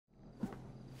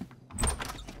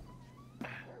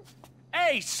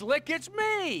Hey, Slick, it's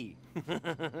me!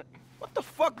 What the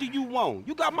fuck do you want?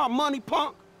 You got my money,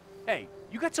 punk? Hey,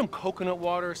 you got some coconut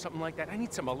water or something like that? I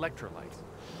need some electrolytes.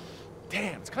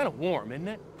 Damn, it's kind of warm, isn't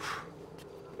it?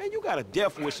 Man, you got a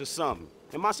death wish or something.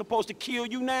 Am I supposed to kill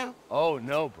you now? Oh,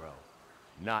 no, bro.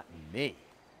 Not me.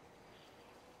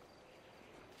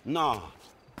 Nah.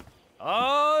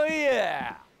 Oh,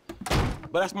 yeah!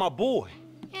 But that's my boy.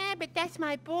 Yeah, but that's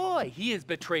my boy. He has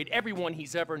betrayed everyone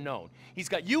he's ever known. He's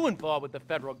got you involved with the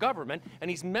federal government, and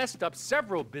he's messed up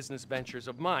several business ventures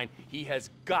of mine. He has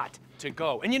got to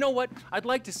go. And you know what? I'd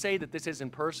like to say that this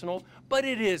isn't personal, but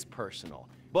it is personal.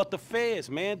 But the feds,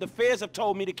 man. The feds have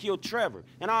told me to kill Trevor,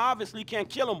 and I obviously can't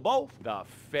kill them both. The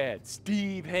feds.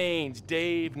 Steve Haynes,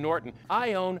 Dave Norton.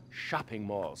 I own shopping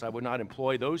malls. I would not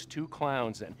employ those two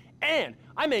clowns in. And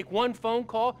I make one phone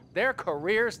call, their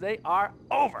careers, they are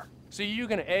over. So you're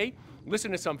gonna A,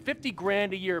 listen to some 50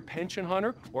 grand a year pension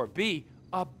hunter, or B,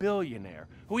 a billionaire,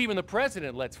 who even the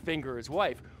president lets finger his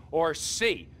wife, or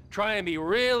C, try and be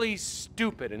really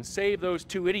stupid and save those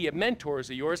two idiot mentors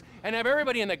of yours and have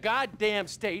everybody in the goddamn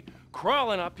state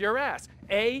crawling up your ass.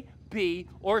 A, B,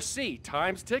 or C.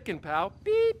 Time's ticking, pal.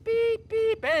 Beep, beep,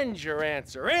 beep, and your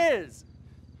answer is...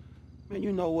 Man,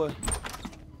 you know what?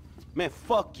 Man,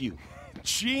 fuck you.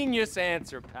 Genius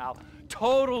answer, pal.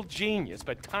 Total genius,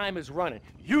 but time is running.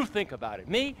 You think about it.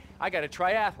 Me, I got a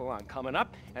triathlon coming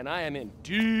up, and I am in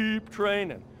deep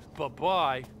training.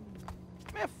 Bye-bye.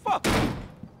 Man, fuck you.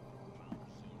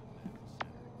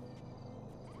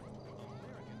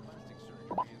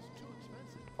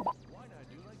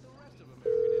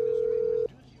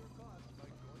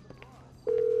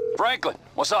 Franklin,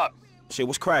 what's up? Shit,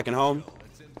 what's cracking, homie?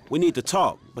 We need to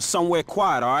talk, but somewhere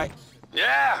quiet, all right?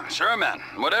 Yeah, sure, man.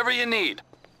 Whatever you need.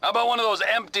 How about one of those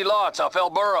empty lots off El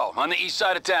Burro on the east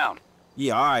side of town?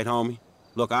 Yeah, all right, homie.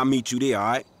 Look, I'll meet you there, all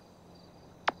right?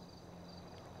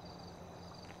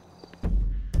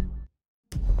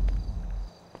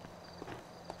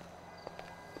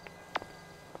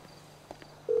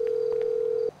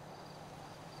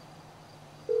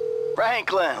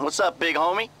 Franklin, what's up, big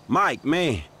homie? Mike,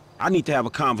 man, I need to have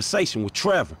a conversation with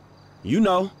Trevor. You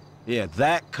know, yeah,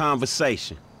 that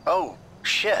conversation. Oh,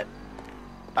 shit.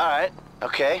 All right,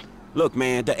 okay. Look,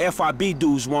 man, the FIB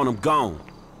dudes want him gone.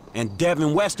 And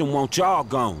Devin Weston want y'all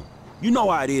gone. You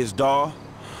know how it is, dawg.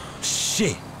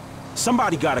 Shit.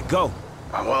 Somebody gotta go.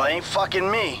 Well, it ain't fucking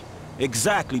me.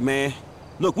 Exactly, man.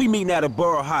 Look, we meeting at a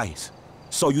Borough Heights.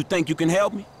 So you think you can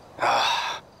help me?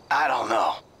 I don't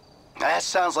know. That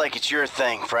sounds like it's your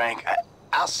thing, Frank.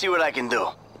 I'll see what I can do.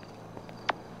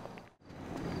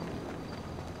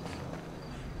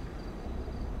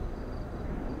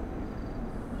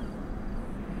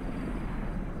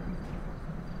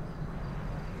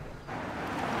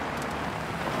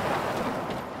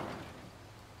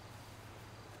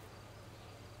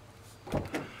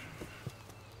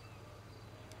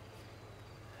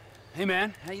 Hey,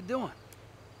 man, how you doing?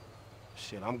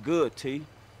 Shit, I'm good, T.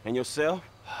 And yourself?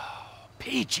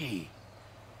 Peachy.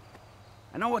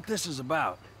 I know what this is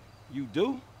about. You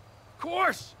do? Of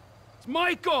course! It's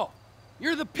Michael!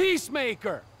 You're the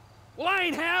peacemaker! Well, I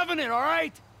ain't having it, all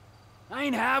right? I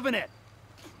ain't having it.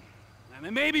 I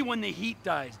mean, maybe when the heat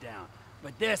dies down.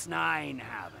 But this, nah, I ain't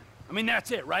having. I mean,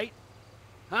 that's it, right?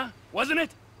 Huh? Wasn't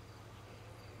it?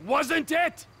 Wasn't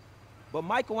it? But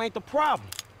Michael ain't the problem.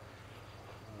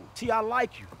 T, I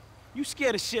like you. You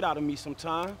scare the shit out of me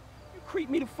sometimes. You creep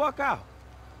me the fuck out.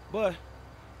 But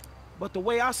the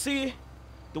way I see it,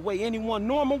 the way anyone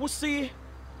normal would see it,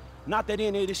 not that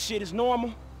any of this shit is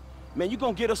normal, man, you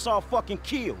gonna get us all fucking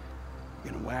killed.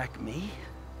 You gonna whack me?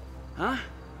 Huh?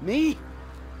 Me?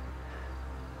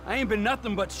 I ain't been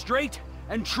nothing but straight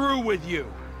and true with you.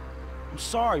 I'm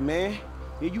sorry, man.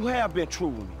 Yeah, you have been true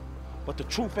with me. But the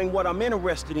truth ain't what I'm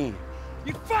interested in.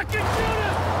 You fucking Judas!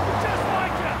 You're just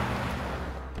like you!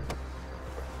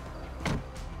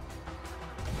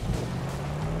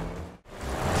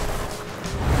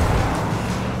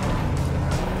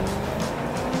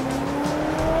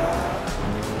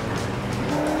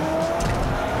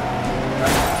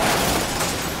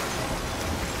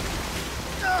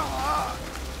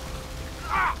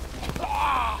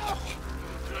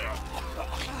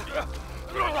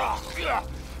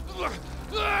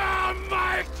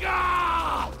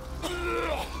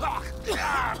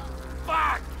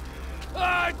 Fuck!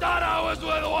 I thought I was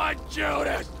with one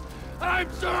Judas!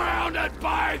 I'm surrounded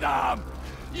by them!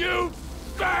 You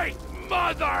fake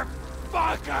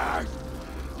motherfuckers!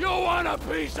 You want a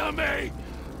piece of me?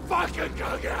 Fucking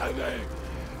go get me!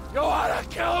 You wanna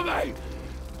kill me?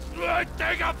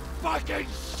 Take a fucking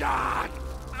shot!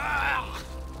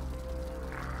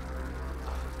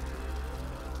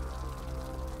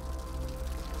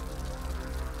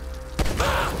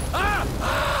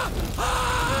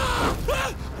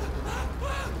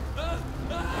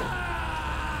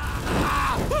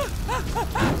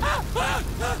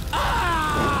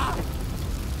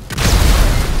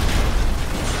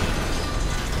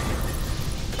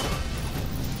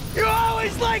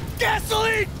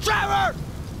 me, Trevor!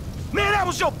 Man, that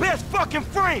was your best fucking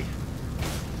friend!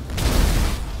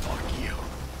 Fuck you.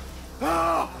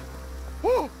 Oh!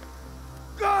 Woo!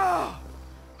 Oh!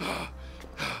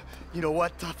 You know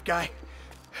what, tough guy?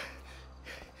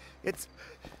 It's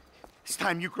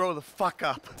time you grow the fuck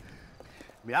up.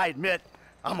 I mean, I admit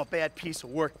I'm a bad piece of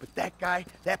work, but that guy,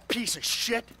 that piece of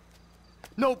shit,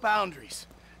 no boundaries,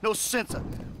 no sense of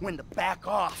when to back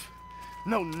off,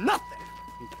 no nothing.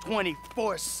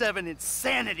 24/7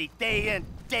 insanity, day in,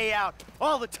 day out,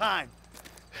 all the time.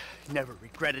 Never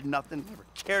regretted nothing, never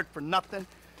cared for nothing.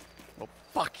 Well,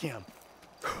 fuck him.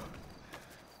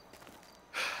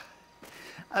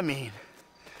 I mean,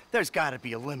 there's gotta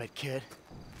be a limit, kid.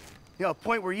 You know, a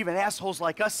point where even assholes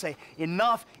like us say,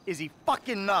 enough is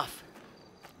fucking enough.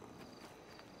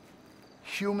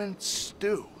 Human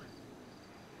stew.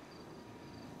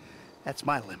 That's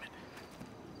my limit.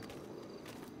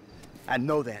 I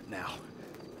know that now.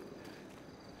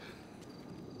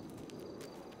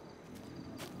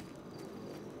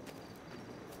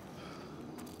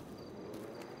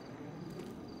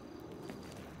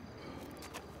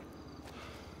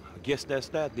 I guess that's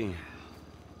that then.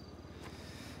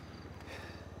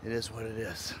 It is what it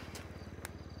is.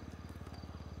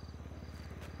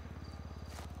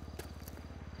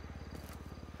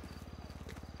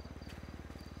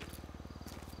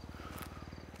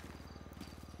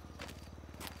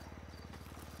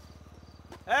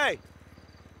 Hey,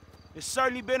 it's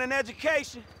certainly been an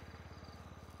education.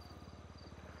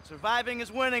 Surviving is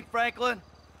winning, Franklin.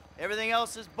 Everything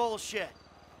else is bullshit.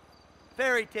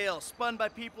 Fairy tales spun by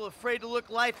people afraid to look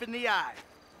life in the eye.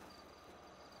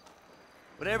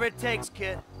 Whatever it takes,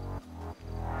 kid.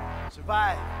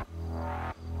 Survive.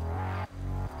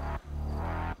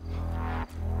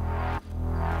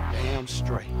 Damn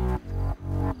straight.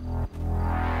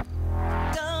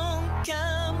 Don't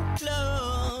come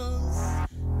close.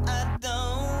 I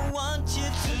don't want you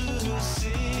to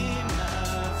see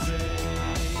my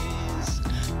face.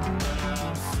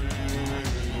 My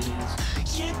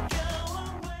face. You go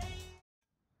away.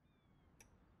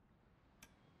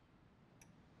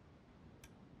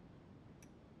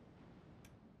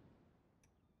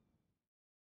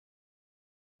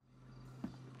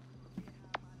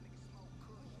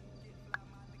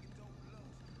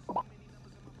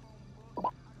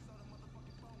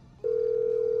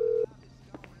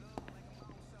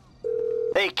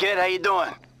 Hey, kid, how you doing?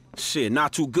 Shit,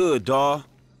 not too good, dawg.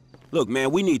 Look,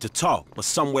 man, we need to talk, but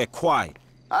somewhere quiet.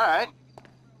 All right.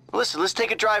 Listen, let's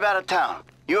take a drive out of town.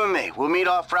 You and me, we'll meet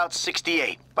off Route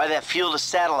 68, by that field of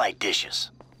satellite dishes.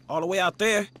 All the way out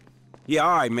there? Yeah,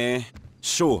 all right, man.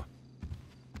 Sure.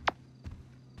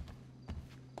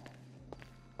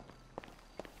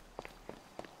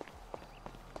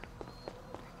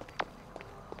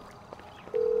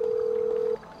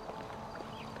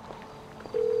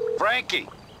 Frankie!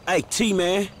 Hey,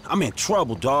 T-Man, I'm in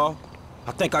trouble, dawg.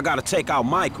 I think I gotta take out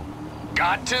Michael.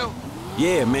 Got to?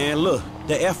 Yeah, man, look.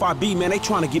 The FIB, man, they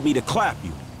trying to get me to clap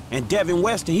you. And Devin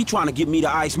Weston, he trying to get me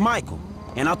to ice Michael.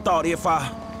 And I thought if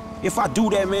I do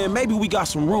that, man, maybe we got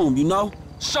some room, you know?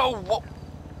 So,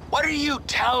 what are you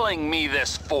telling me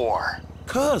this for?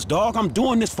 Cuz, dawg, I'm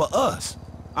doing this for us.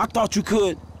 I thought you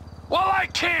could... Well, I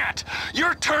can't!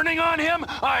 You're turning on him?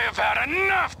 I have had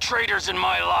enough traitors in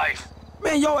my life!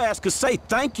 Man, your ass could say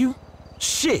thank you.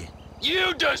 Shit.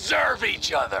 You deserve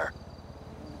each other!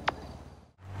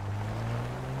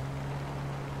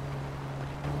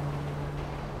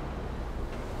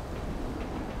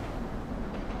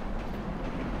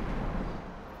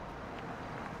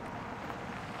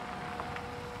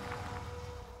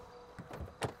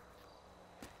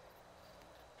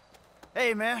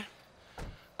 Hey, man.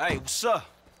 Hey, what's up?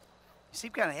 You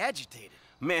seem kind of agitated.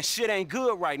 Man, shit ain't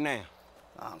good right now.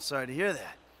 Oh, I'm sorry to hear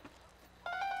that.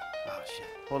 Oh, shit.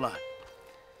 Hold on.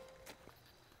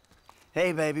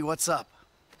 Hey, baby, what's up?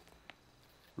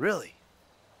 Really?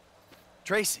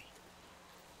 Tracy?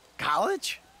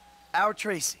 College? Our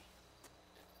Tracy?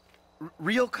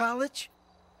 Real college?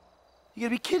 You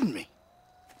gotta be kidding me.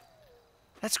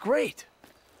 That's great.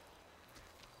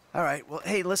 All right, well,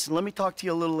 hey, listen, let me talk to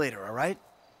you a little later, all right?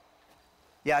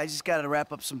 Yeah, I just gotta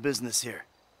wrap up some business here.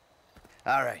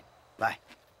 All right, bye.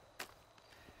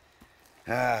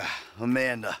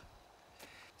 Amanda.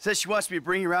 Says she wants me to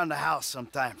bring you around the house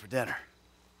sometime for dinner.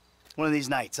 One of these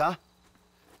nights, huh?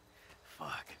 Fuck.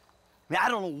 I mean, I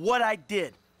don't know what I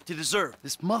did to deserve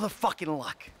this motherfucking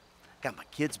luck. Got my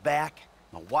kids back,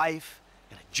 my wife,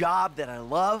 got a job that I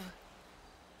love.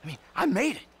 I mean, I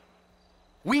made it.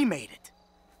 We made it.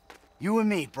 You and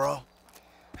me, bro.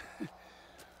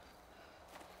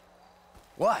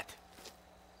 What?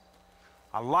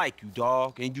 I like you,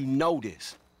 dawg, and you know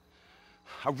this.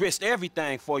 I risked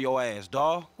everything for your ass,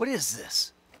 dawg. What is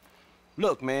this?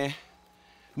 Look, man.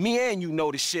 Me and you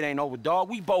know this shit ain't over, dawg.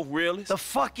 We both realists. The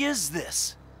fuck is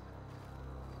this?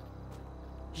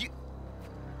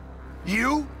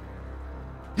 You?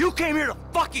 You came here to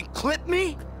fucking clip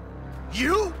me?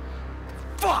 You?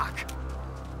 Fuck!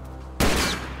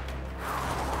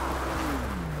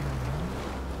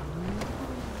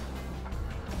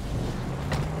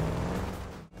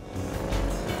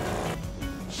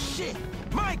 Shit!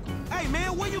 Michael! Hey,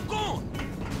 man, where you going?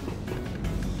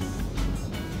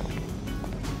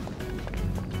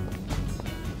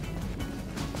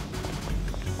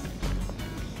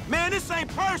 Man, this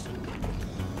ain't personal.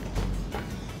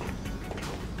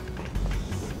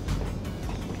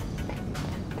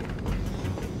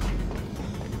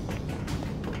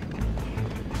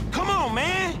 Come on,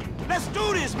 man. Let's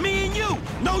do this, me and you.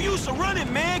 No use of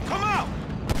running, man. Come out.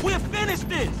 We'll finish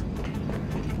this.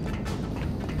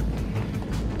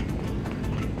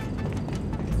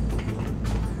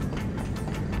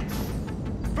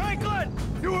 Franklin!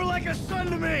 You were like a son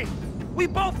to me! We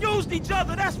both used each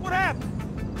other. That's what happened.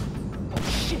 Oh,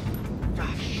 shit!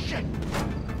 Ah, shit!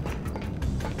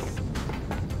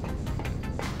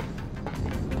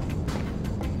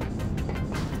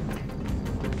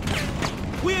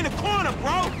 We in the corner,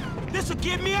 bro. This'll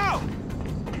get me out.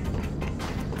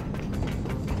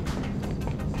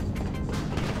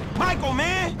 Michael,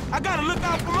 man, I gotta look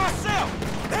out for myself.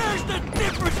 There's the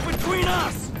difference between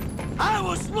us! I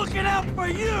was looking out for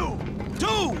you!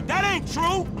 Dude, that ain't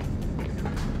true.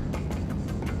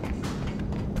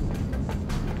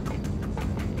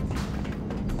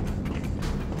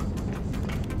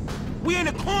 We in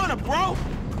the corner, bro.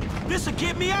 This'll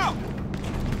get me out.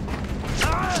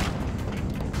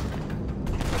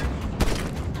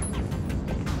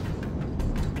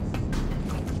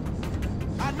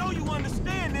 I know you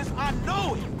understand this. I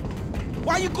know it.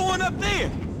 Why you going up there?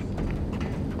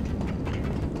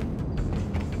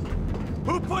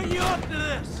 Who put you up to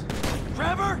this?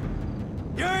 Trevor?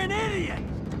 You're an idiot!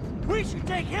 We should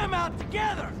take him out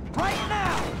together, right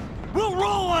now! We'll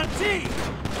roll on T!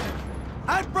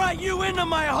 I brought you into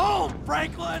my home,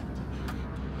 Franklin!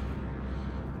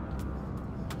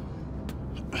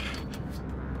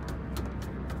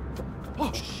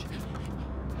 Oh, shit.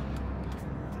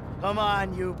 Come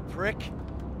on, you prick.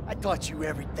 I taught you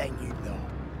everything you know.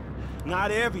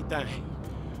 Not everything.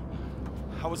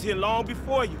 I was here long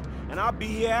before you, and I'll be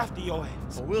here after your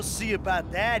ass. Well, we'll see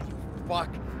about that, you fuck.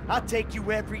 I'll take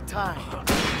you every time.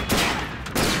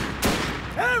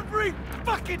 Every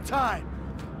fucking time!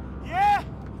 Yeah?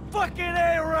 Fucking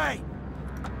A right!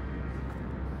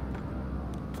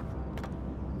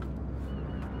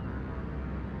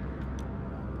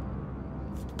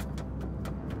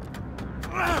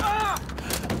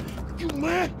 You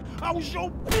man, I was your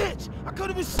bitch. I could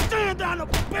have been staring down the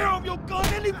barrel of your gun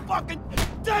any fucking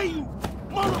day, you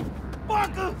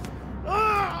motherfucker.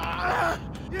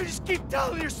 You just keep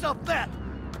telling yourself that.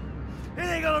 It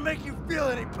ain't gonna make you feel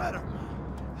any better.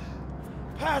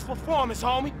 Past performance,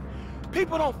 homie.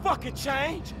 People don't fucking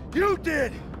change. You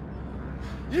did.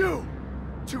 You,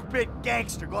 2-bit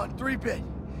gangster gone 3-bit.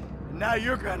 And now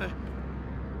you're gonna...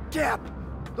 Cap,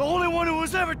 the only one who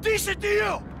was ever decent to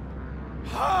you.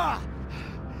 Ha!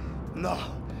 No,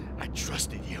 I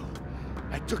trusted you.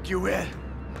 I took you in.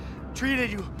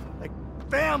 Treated you like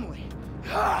family.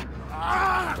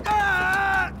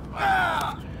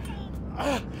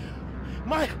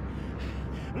 Mike,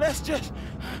 let's just...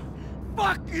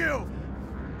 Fuck you!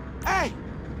 Hey,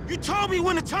 you told me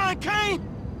when the time came.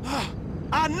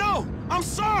 I know, I'm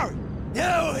sorry.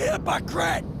 You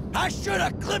hypocrite! I should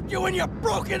have clipped you when you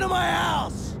broke into my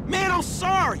house! Man, I'm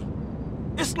sorry.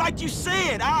 It's like you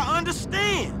said, I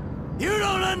understand. You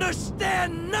don't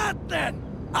understand nothing!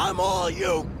 I'm all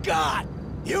you got!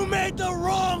 You made the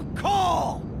wrong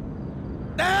call!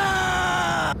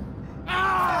 Ah!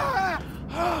 Ah!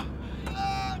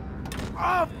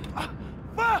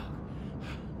 Fuck!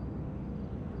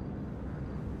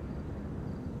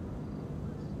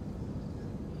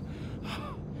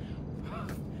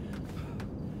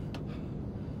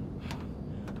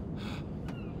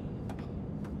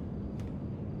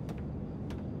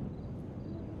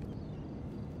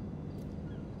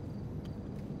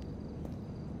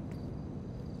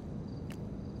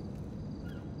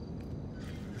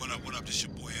 What up? This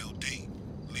your boy LD.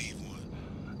 Leave one.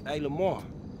 Hey, Lamar.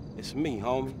 It's me,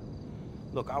 homie.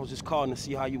 Look, I was just calling to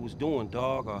see how you was doing,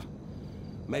 dog, or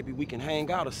maybe we can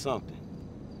hang out or something.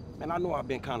 Man, I know I've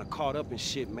been kind of caught up in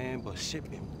shit, man, but shit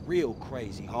been real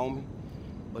crazy, homie.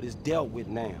 But it's dealt with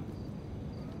now.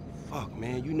 Fuck,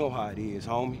 man, you know how it is,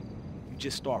 homie. You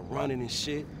just start running and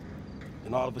shit.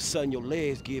 And all of a sudden your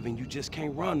legs give and you just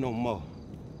can't run no more.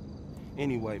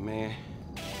 Anyway, man.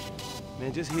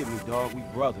 Man, just hit me, dog. We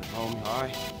brothers, homie, all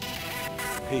right?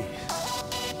 Peace.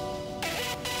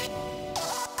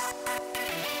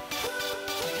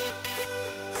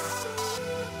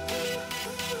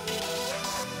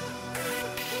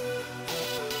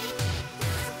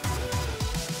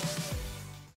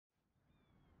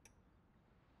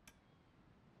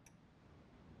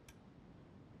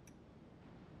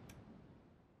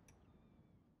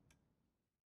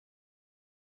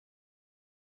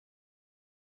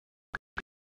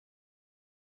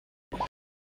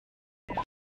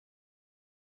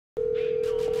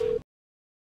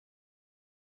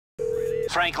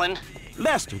 Franklin?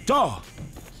 Lester, dog.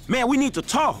 Man, we need to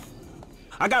talk.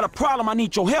 I got a problem I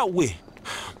need your help with.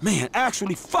 Man,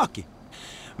 actually, fuck it.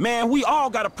 Man, we all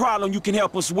got a problem you can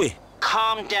help us with.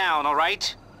 Calm down, all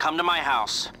right? Come to my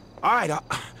house. All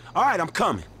right, I'm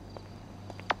coming.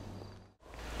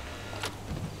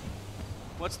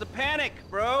 What's the panic,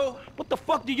 bro? What the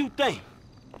fuck do you think?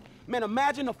 Man,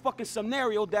 imagine a fucking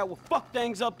scenario that will fuck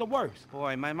things up the worst.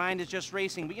 Boy, my mind is just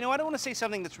racing. But you know, I don't want to say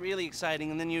something that's really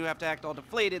exciting and then you have to act all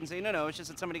deflated and say, no, it's just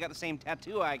that somebody got the same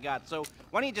tattoo I got. So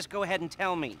why don't you just go ahead and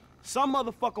tell me? Some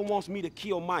motherfucker wants me to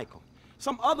kill Michael.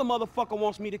 Some other motherfucker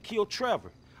wants me to kill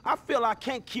Trevor. I feel I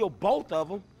can't kill both of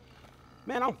them.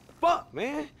 Man, I'm fucked,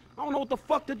 man. I don't know what the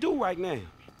fuck to do right now.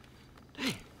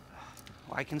 Damn.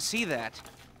 Well, I can see that.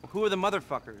 Well, who are the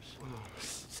motherfuckers?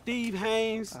 Steve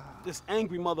Haynes, this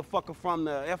angry motherfucker from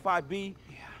the FIB.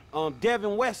 Yeah.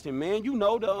 Devin Weston, man. You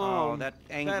know the, oh, that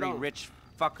angry rich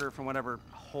fucker from whatever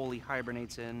hole he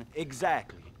hibernates in.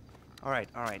 Exactly. All right.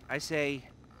 I say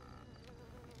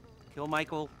kill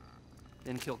Michael,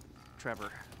 then kill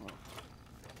Trevor. Well,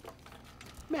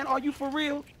 man, are you for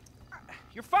real?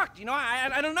 You're fucked, you know?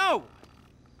 I don't know.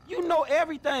 You know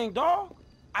everything, dog.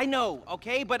 I know,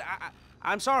 okay? But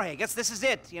I'm sorry. I guess this is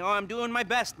it. You know, I'm doing my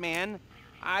best, man.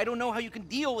 I don't know how you can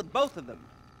deal with both of them.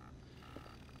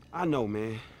 I know,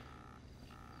 man.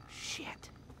 Shit.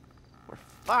 We're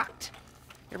fucked.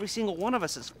 Every single one of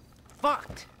us is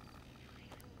fucked.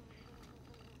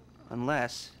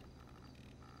 Unless...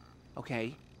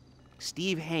 Okay,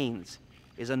 Steve Haynes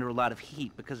is under a lot of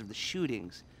heat because of the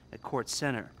shootings at Court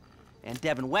Center. And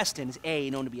Devin Weston is A,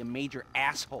 known to be a major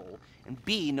asshole, and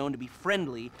B, known to be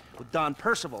friendly with Don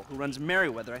Percival, who runs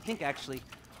Merryweather. I think, actually,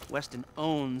 Weston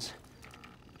owns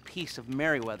a piece of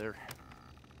Merryweather.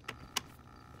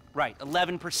 Right,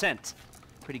 11%.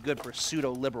 Pretty good for a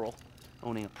pseudo-liberal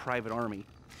owning a private army.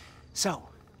 So,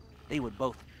 they would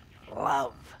both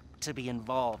love to be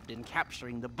involved in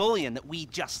capturing the bullion that we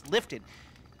just lifted.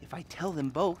 If I tell them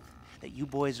both that you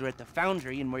boys are at the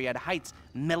foundry in Murrieta Heights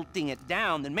melting it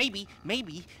down, then maybe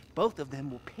both of them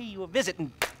will pay you a visit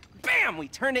and bam, we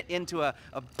turn it into a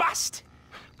bust.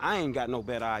 I ain't got no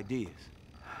better ideas.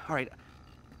 All right,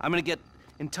 I'm gonna get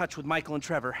in touch with Michael and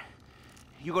Trevor.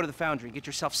 You go to the foundry and get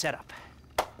yourself set up.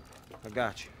 I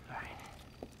got you. All right.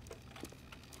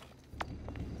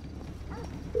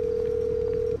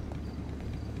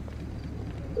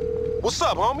 What's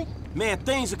up, homie? Man,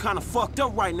 things are kind of fucked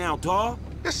up right now, dawg.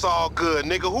 It's all good,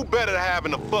 nigga. Who better to have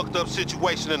in a fucked up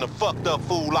situation than a fucked up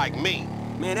fool like me?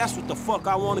 Man, that's what the fuck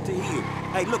I wanted to hear.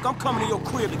 Hey, look, I'm coming to your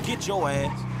crib to get your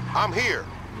ass. I'm here.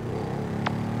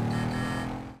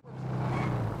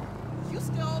 You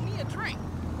still owe me a drink.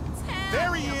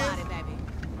 There he is. About it, baby.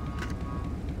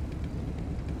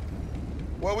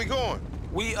 Where we going?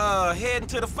 We, heading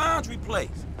to the foundry place.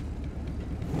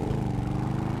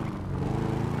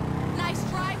 Nice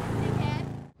try, dickhead.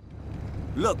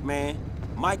 Look, man,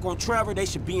 Michael and Trevor, they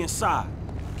should be inside.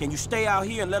 Can you stay out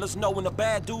here and let us know when the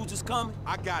bad dudes is coming?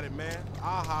 I got it, man.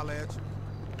 I'll holler at you.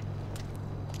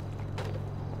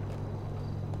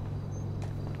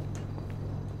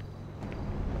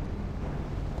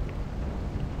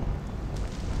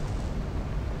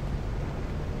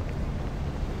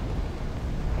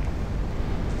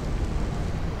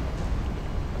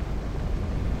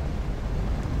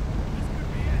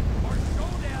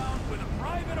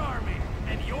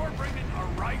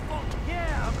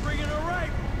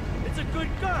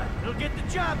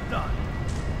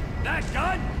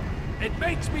 It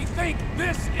makes me think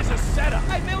this is a setup.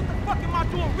 Hey, man, what the fuck am I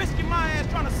doing risking my ass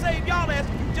trying to save y'all ass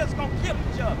if you just gonna kill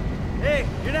each other? Hey,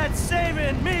 you're not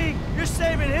saving me, you're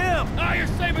saving him. Ah, you're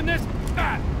saving this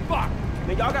fat fuck.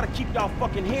 Man, y'all gotta keep y'all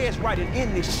fucking heads right and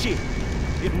end this shit.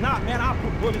 If not, man, I'll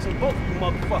put bullets in both of you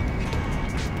motherfuckers.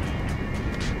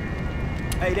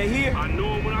 Hey, they here? I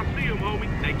know them when I see them,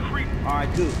 homie. They creep. All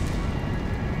right, good.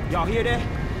 Y'all hear that?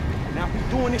 Now, if we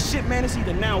doing this shit, man, it's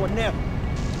either now or never.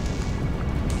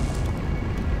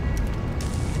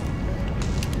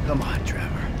 Come on,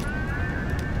 Trevor.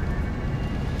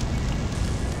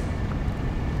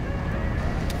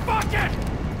 Fuck it!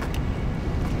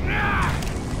 Ah!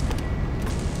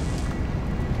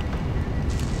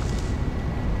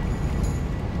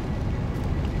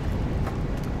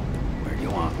 Where do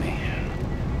you want me?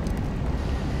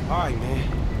 All right,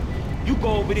 man. You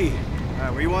go over there. All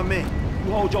right, where you want me?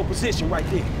 You hold your position right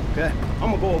there. Okay.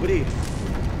 I'm gonna go over there.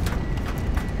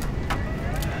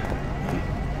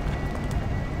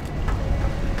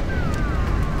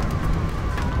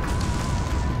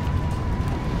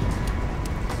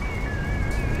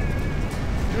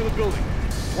 Near the building.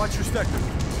 Watch your sector.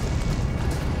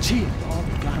 Chill, dog.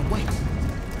 You gotta wait.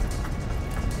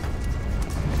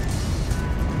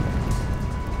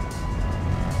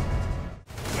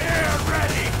 We're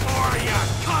ready for you!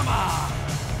 Come on!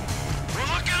 We're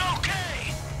looking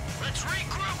okay. Let's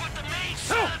regroup with the main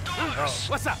set of doors.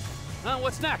 What's up?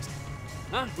 What's next?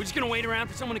 Huh? We just gonna wait around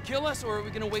for someone to kill us, or are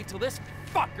we gonna wait till this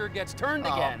fucker gets turned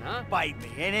again, huh? Bite me.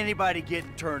 Ain't anybody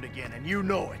getting turned again, and you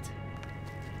know it.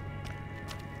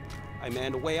 Hey,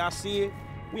 man, the way I see it,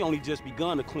 we only just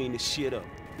begun to clean this shit up.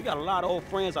 We got a lot of old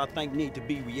friends I think need to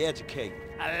be re-educated.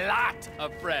 A lot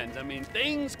of friends. I mean,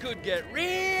 things could get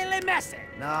really messy.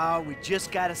 No, we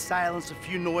just gotta silence a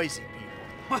few noisy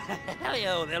people. Hell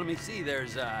yeah, let me see.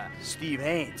 There's, Steve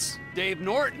Haynes. Dave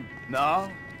Norton.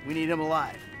 No, we need him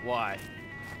alive. Why?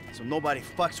 So nobody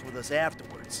fucks with us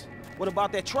afterwards. What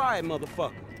about that triad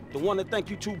motherfucker? The one that think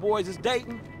you two boys is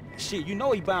dating? Shit, you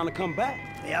know he bound to come back.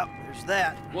 Yep, there's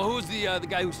that. Well, who's the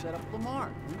guy who set up Lamar?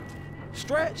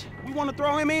 Stretch, we want to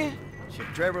throw him in? Should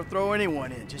Trevor throw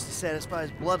anyone in just to satisfy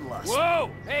his bloodlust? Whoa!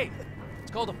 Hey!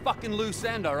 It's called a fucking loose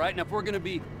end, all right? And if we're gonna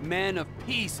be men of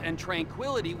peace and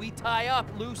tranquility, we tie up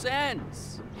loose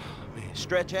ends. Man,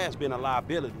 Stretch has been a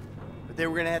liability. But they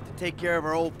were gonna have to take care of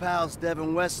our old pals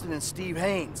Devin Weston and Steve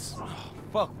Haynes. Oh,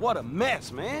 fuck, what a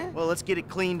mess, man. Well, let's get it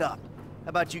cleaned up. How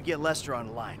about you get Lester on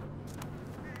the line?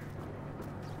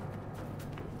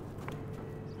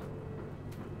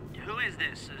 Who is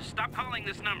this? Stop calling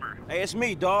this number. Hey, it's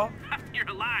me, dawg. You're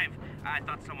alive. I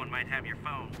thought someone might have your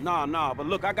phone. Nah, but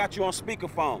look, I got you on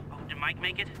speakerphone. Oh, did Mike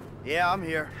make it? Yeah, I'm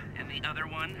here. And the other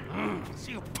one?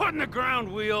 See you putting the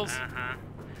ground wheels. Uh-huh.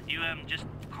 You, just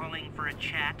calling for a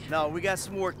chat? No, we got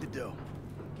some work to do.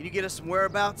 Can you get us some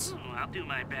whereabouts? Oh, I'll do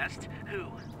my best.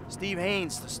 Who? Steve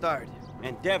Haynes to start.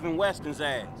 And Devin Weston's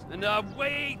ass. And,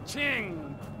 Wei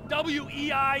Cheng.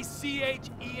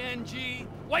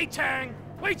 Weicheng.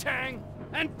 Wei Cheng.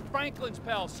 And Franklin's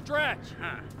pal, Stretch.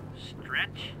 Huh.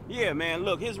 Stretch? Yeah, man,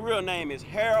 look, his real name is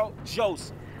Harold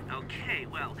Joseph. Okay,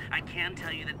 well, I can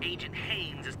tell you that Agent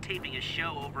Haynes is taping a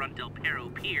show over on Del Perro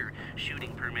Pier.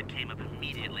 Shooting permit came up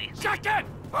immediately. Shut it!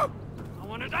 I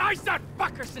wanted to ice that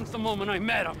fucker since the moment I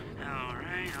met him. All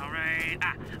right.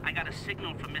 I got a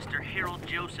signal from Mr. Harold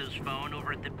Joseph's phone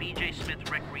over at the B.J. Smith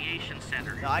Recreation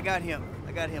Center. No, I got him.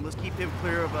 Let's keep him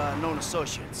clear of known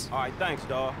associates. All right, thanks,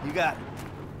 dawg. You got it.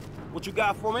 What you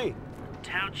got for me?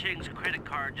 Tao Ching's credit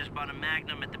card just bought a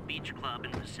Magnum at the beach club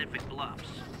in Pacific Bluffs.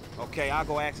 Okay, I'll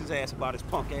go ask his ass about his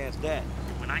punk-ass dad.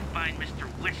 When I find Mr.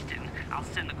 Weston, I'll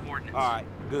send the coordinates. All right,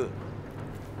 good.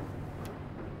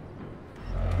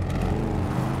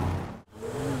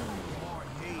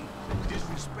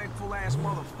 Disrespectful ass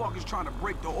motherfuckers trying to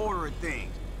break the order of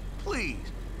things.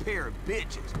 Please, pair of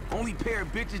bitches. Only pair of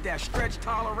bitches that Stretch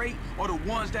tolerate are the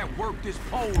ones that work this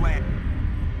pole at.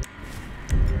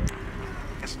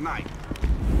 That's nice.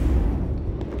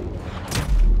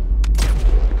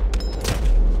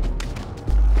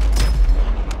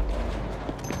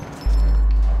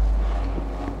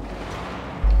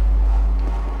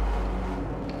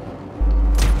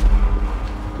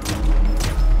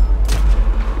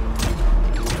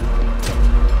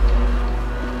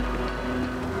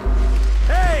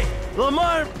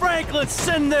 Lamar and Franklin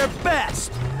send their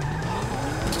best.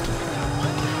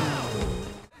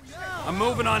 I'm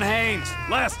moving on Haynes.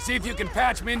 Les, see if you can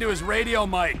patch me into his radio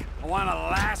mic. I want a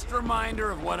last reminder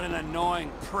of what an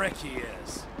annoying prick he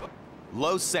is.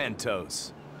 Los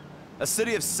Santos. A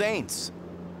city of saints.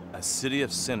 A city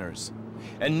of sinners.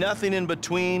 And nothing in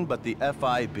between but the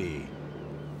FIB.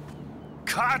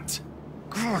 Cut!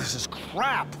 God, this is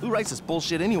crap. Who writes this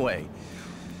bullshit anyway?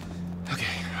 Okay,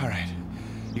 all right.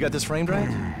 You got this framed right?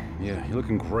 Yeah, you're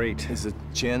looking great. Is the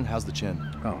chin? How's the chin?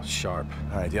 Oh, sharp.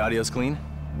 All right, the audio's clean?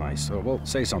 Nice. Well,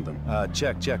 say something.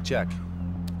 Check.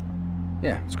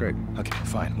 Yeah, it's great. Okay,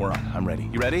 fine. We're on. I'm ready.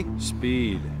 You ready?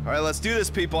 Speed. All right, let's do this,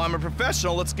 people. I'm a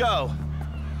professional. Let's go.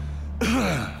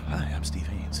 Hi, I'm Steve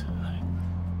Haynes. Hi.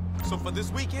 So for this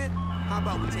weekend, how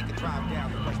about we take a drive down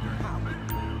to Western Highway?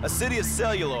 A city of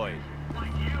celluloid.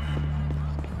 And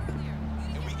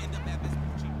we end up at this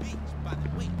Gucci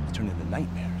turn into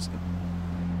nightmares.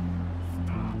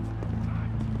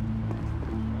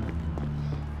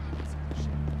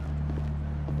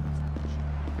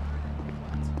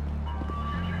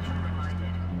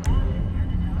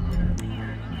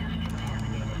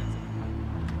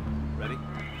 Ready?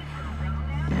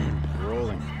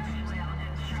 Rolling.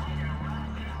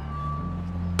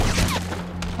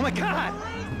 Oh my God!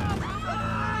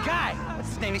 Guy! What's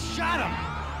his name? He shot him!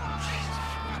 Jesus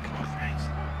fucking Christ.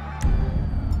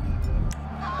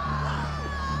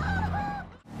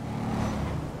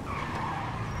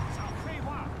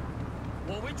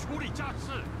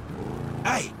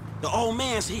 Hey, the old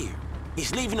man's here.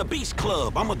 He's leaving the Beach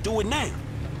Club. I'ma do it now.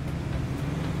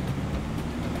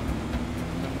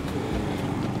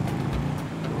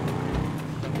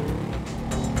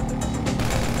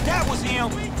 That was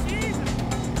him.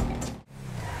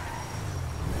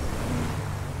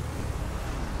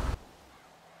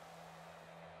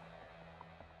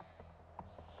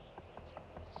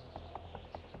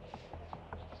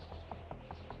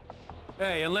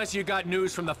 Hey, unless you got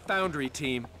news from the Foundry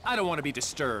team, I don't want to be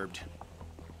disturbed.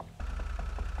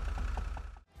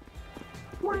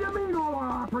 What do you mean all our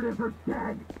operatives are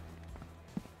dead?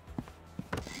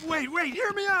 Wait,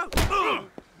 hear me out!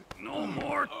 No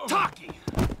more talking!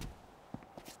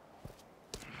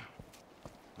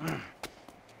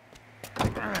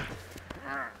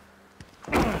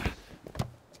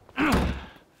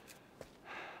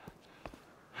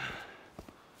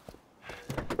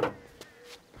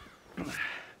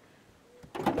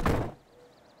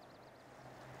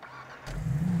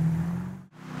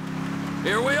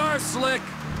 Here we are, Slick,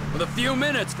 with a few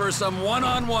minutes for some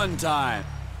one-on-one time.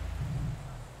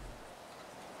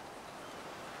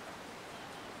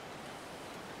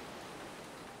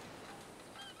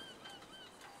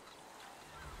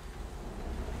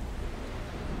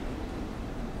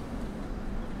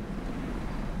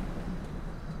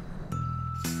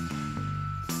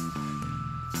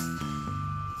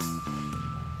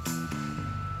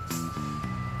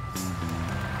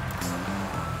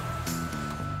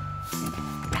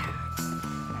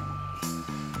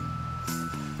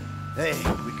 Hey,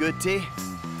 we good, T?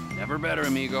 Never better,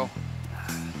 amigo.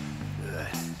 Good.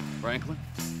 Franklin?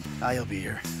 I'll be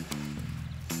here.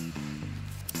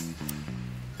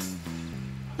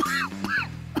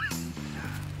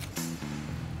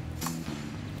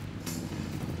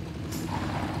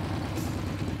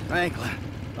 Franklin.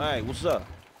 Hey, what's up?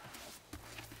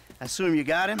 I assume you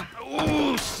got him?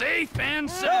 Ooh, safe and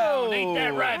sound. Ain't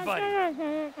that right, buddy?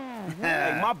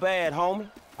 Hey, my bad, homie.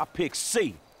 I picked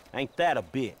C. Ain't that a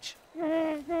bitch?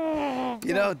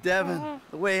 You know, Devin,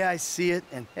 the way I see it,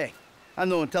 and hey, I'm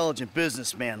no intelligent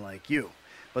businessman like you,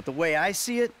 but the way I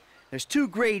see it, there's two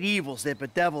great evils that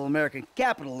bedevil American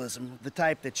capitalism, the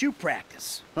type that you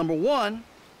practice. Number one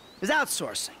is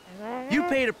outsourcing. You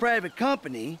paid a private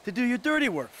company to do your dirty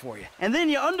work for you, and then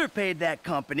you underpaid that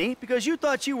company because you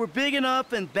thought you were big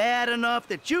enough and bad enough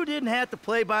that you didn't have to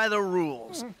play by the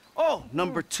rules. Oh,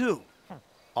 number two,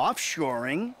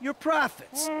 offshoring your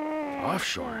profits.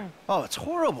 Offshore? Oh, it's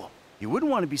horrible. You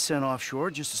wouldn't want to be sent offshore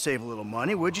just to save a little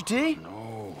money, would you, T?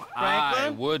 No, Franklin? I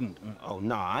wouldn't. Oh,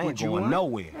 nah, I ain't Would you going want?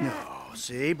 nowhere. No,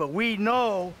 see, but we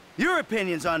know your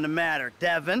opinions on the matter,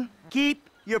 Devin. Keep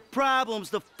your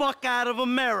problems the fuck out of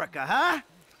America, huh?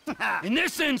 In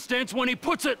this instance, when he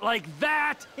puts it like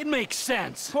that, it makes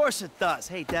sense. Of course it does.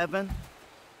 Hey, Devin.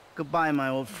 Goodbye, my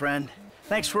old friend.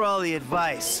 Thanks for all the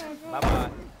advice.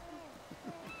 Bye-bye.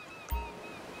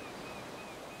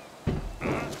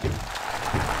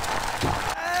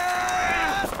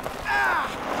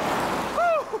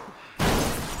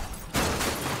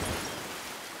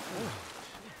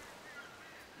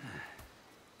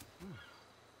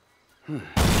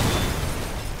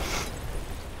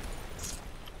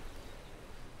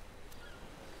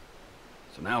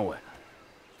 So now what?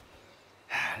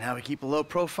 Now we keep a low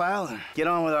profile and get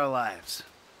on with our lives.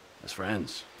 As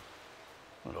friends?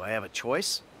 Well, do I have a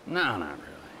choice? No, not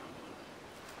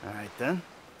really. All right, then.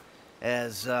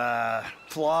 As,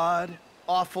 flawed,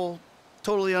 awful,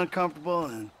 totally uncomfortable,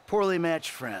 and poorly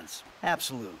matched friends.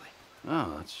 Absolutely.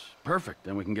 Oh, that's perfect.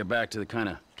 Then we can get back to the kind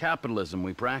of capitalism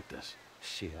we practice.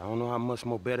 Shit, I don't know how much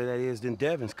more better that is than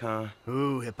Devin's kind.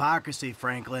 Ooh, hypocrisy,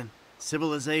 Franklin.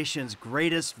 Civilization's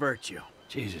greatest virtue.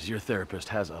 Jesus, your therapist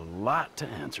has a lot to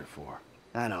answer for.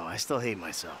 I know, I still hate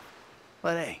myself.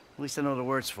 But hey, at least I know the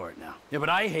words for it now. Yeah, but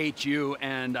I hate you,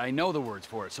 and I know the words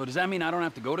for it. So does that mean I don't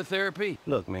have to go to therapy?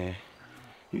 Look, man,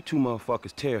 you two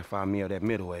motherfuckers terrify me of that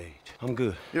middle age. I'm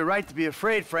good. You're right to be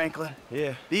afraid, Franklin.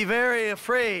 Yeah. Be very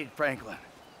afraid, Franklin.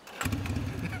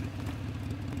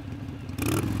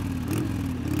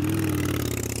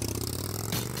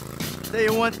 Tell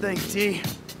you one thing, T.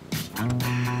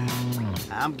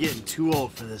 I'm getting too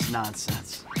old for this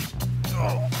nonsense.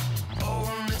 Oh.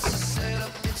 It's a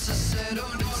setup, it's a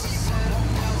setup, it's a setup.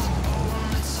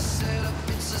 It's a setup,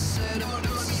 it's a setup,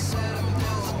 it's a setup.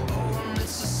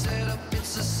 It's a setup,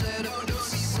 it's a setup,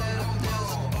 it's a setup.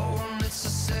 It's a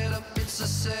setup, it's a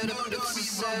setup, it's a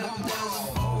setup.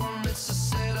 It's a